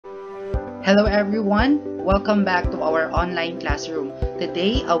Hello everyone, welcome back to our online classroom.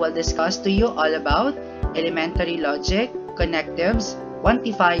 Today I will discuss to you all about elementary logic, connectives,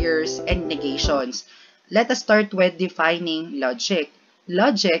 quantifiers, and negations. Let us start with defining logic.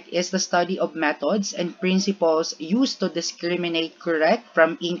 Logic is the study of methods and principles used to discriminate correct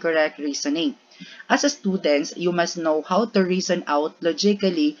from incorrect reasoning. As a student, you must know how to reason out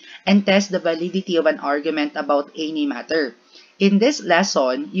logically and test the validity of an argument about any matter. In this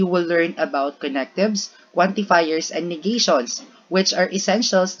lesson, you will learn about connectives, quantifiers, and negations, which are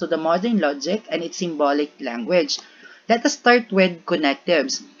essentials to the modern logic and its symbolic language. Let us start with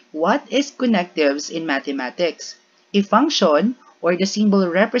connectives. What is connectives in mathematics? A function, or the symbol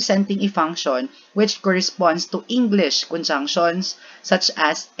representing a function, which corresponds to English conjunctions such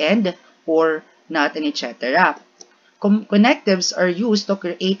as and, or, not, and etc. Connectives are used to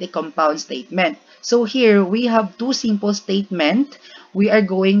create a compound statement. So here we have two simple statements. We are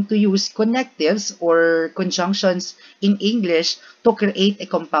going to use connectives or conjunctions in English to create a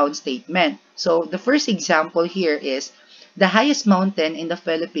compound statement. So the first example here is the highest mountain in the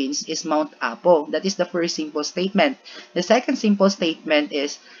Philippines is Mount Apo. That is the first simple statement. The second simple statement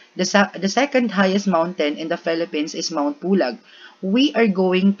is the second highest mountain in the Philippines is Mount Pulag. We are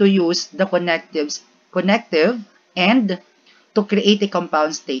going to use the connective and to create a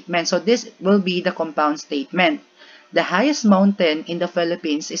compound statement. So this will be the compound statement. The highest mountain in the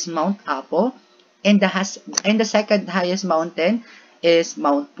Philippines is Mount Apo, and the second highest mountain is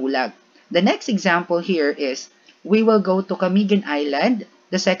Mount Pulag. The next example here is we will go to Camigan Island.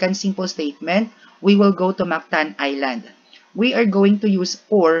 The second simple statement, we will go to Mactan Island. We are going to use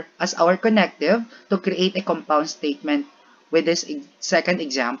or as our connective to create a compound statement with this second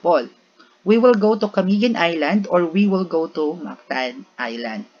example. We will go to Camigan Island or we will go to Mactan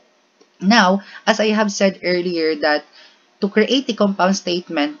Island. Now, as I have said earlier that to create a compound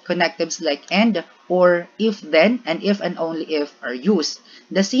statement, connectives like and, or, if then, and if and only if are used.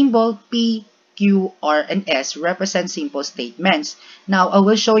 The symbol P, Q, R, and S represent simple statements. Now, I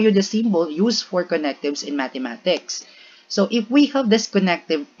will show you the symbol used for connectives in mathematics. So, if we have this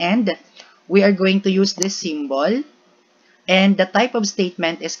connective and, we are going to use this symbol, and the type of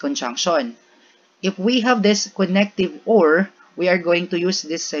statement is conjunction. If we have this connective or, we are going to use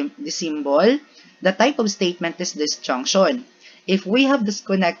this symbol. The type of statement is disjunction. If we have this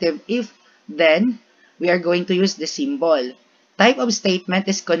connective if, then, we are going to use the symbol. Type of statement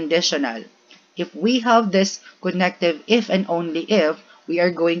is conditional. If we have this connective if and only if, we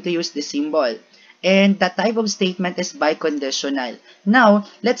are going to use the symbol. And the type of statement is biconditional. Now,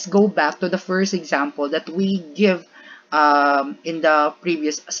 let's go back to the first example that we give in the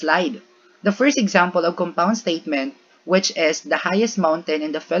previous slide. The first example of compound statement, which is the highest mountain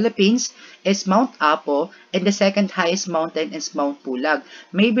in the Philippines, is Mount Apo, and the second highest mountain is Mount Pulag,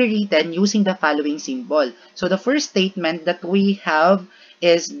 may be written using the following symbol. So the first statement that we have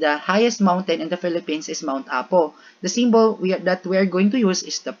is the highest mountain in the Philippines is Mount Apo. The symbol that we are going to use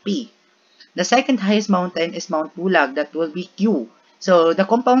is the P. The second highest mountain is Mount Pulag, that will be Q. So the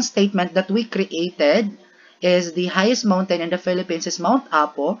compound statement that we created is the highest mountain in the Philippines is Mount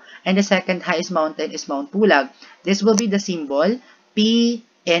Apo, and the second highest mountain is Mount Pulag. This will be the symbol P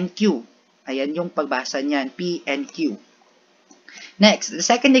and Q. Ayan yung pagbasa niyan, P and Q. Next, the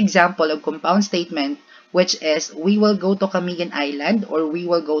second example of compound statement, which is we will go to Camigan Island or we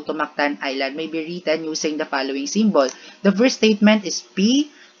will go to Mactan Island, may be written using the following symbol. The first statement is P,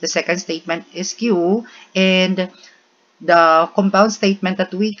 the second statement is Q, and the compound statement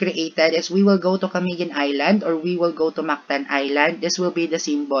that we created is we will go to Camigan Island or we will go to Mactan Island. This will be the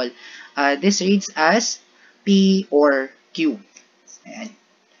symbol. This reads as P or Q. Ayan.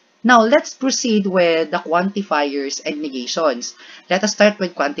 Now, let's proceed with the quantifiers and negations. Let us start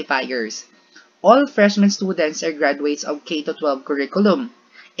with quantifiers. All freshman students are graduates of K-12 curriculum.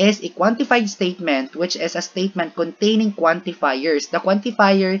 Is a quantified statement, which is a statement containing quantifiers. The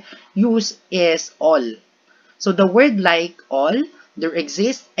quantifier used is all. So the word like all, there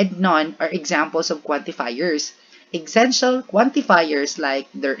exists, and none are examples of quantifiers. Essential quantifiers like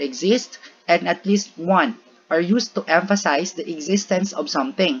there exist and at least one are used to emphasize the existence of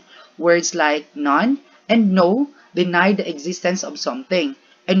something. Words like none and no deny the existence of something.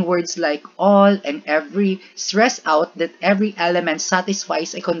 And words like all and every stress out that every element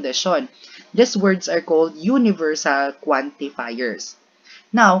satisfies a condition. These words are called universal quantifiers.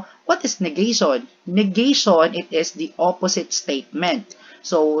 Now, what is negation? Negation, it is the opposite statement.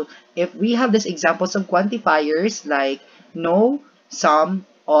 So, if we have these examples of quantifiers like no, some,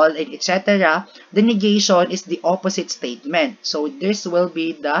 all, and etc., the negation is the opposite statement. So, this will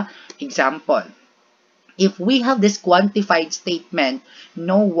be the example. If we have this quantified statement,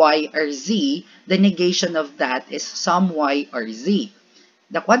 no y or z, the negation of that is some y or z.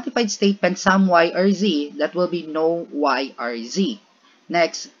 The quantified statement some y or z, that will be no y or z.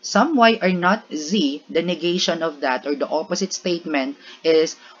 Next, some y are not z, the negation of that or the opposite statement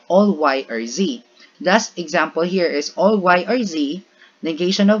is all y or z. Thus, example here is all y or z,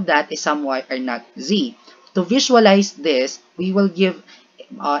 negation of that is some y are not z. To visualize this, we will give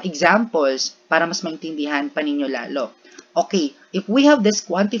examples para mas maintindihan pa ninyo lalo. Okay, if we have this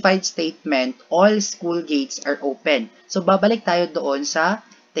quantified statement, all school gates are open. So, babalik tayo doon sa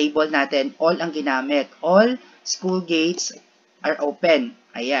table natin. All ang ginamit. All school gates are open.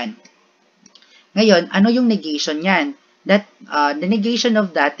 Ayan. Ngayon, ano yung negation yan? The negation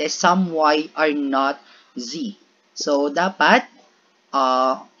of that is some y are not z. So, dapat,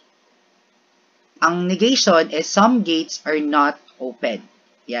 ang negation is some gates are not open.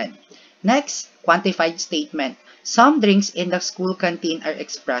 Yan. Next, quantified statement. Some drinks in the school canteen are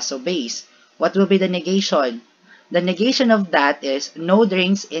espresso-based. What will be the negation? The negation of that is no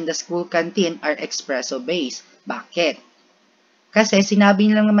drinks in the school canteen are espresso-based. Bakit? Kasi sinabi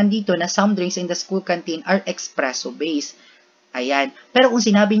nilang naman dito na some drinks in the school canteen are espresso-based. Ayan. Pero kung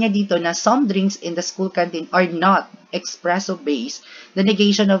sinabi niya dito na some drinks in the school canteen are not espresso-based, the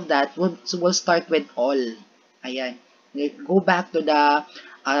negation of that will start with all. Ayan. Go back to the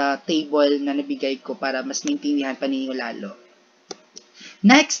table na nabigay ko para mas maintindihan pa ninyo lalo.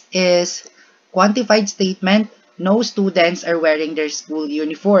 Next is quantified statement. No students are wearing their school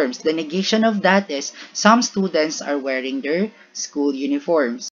uniforms. The negation of that is some students are wearing their school uniforms.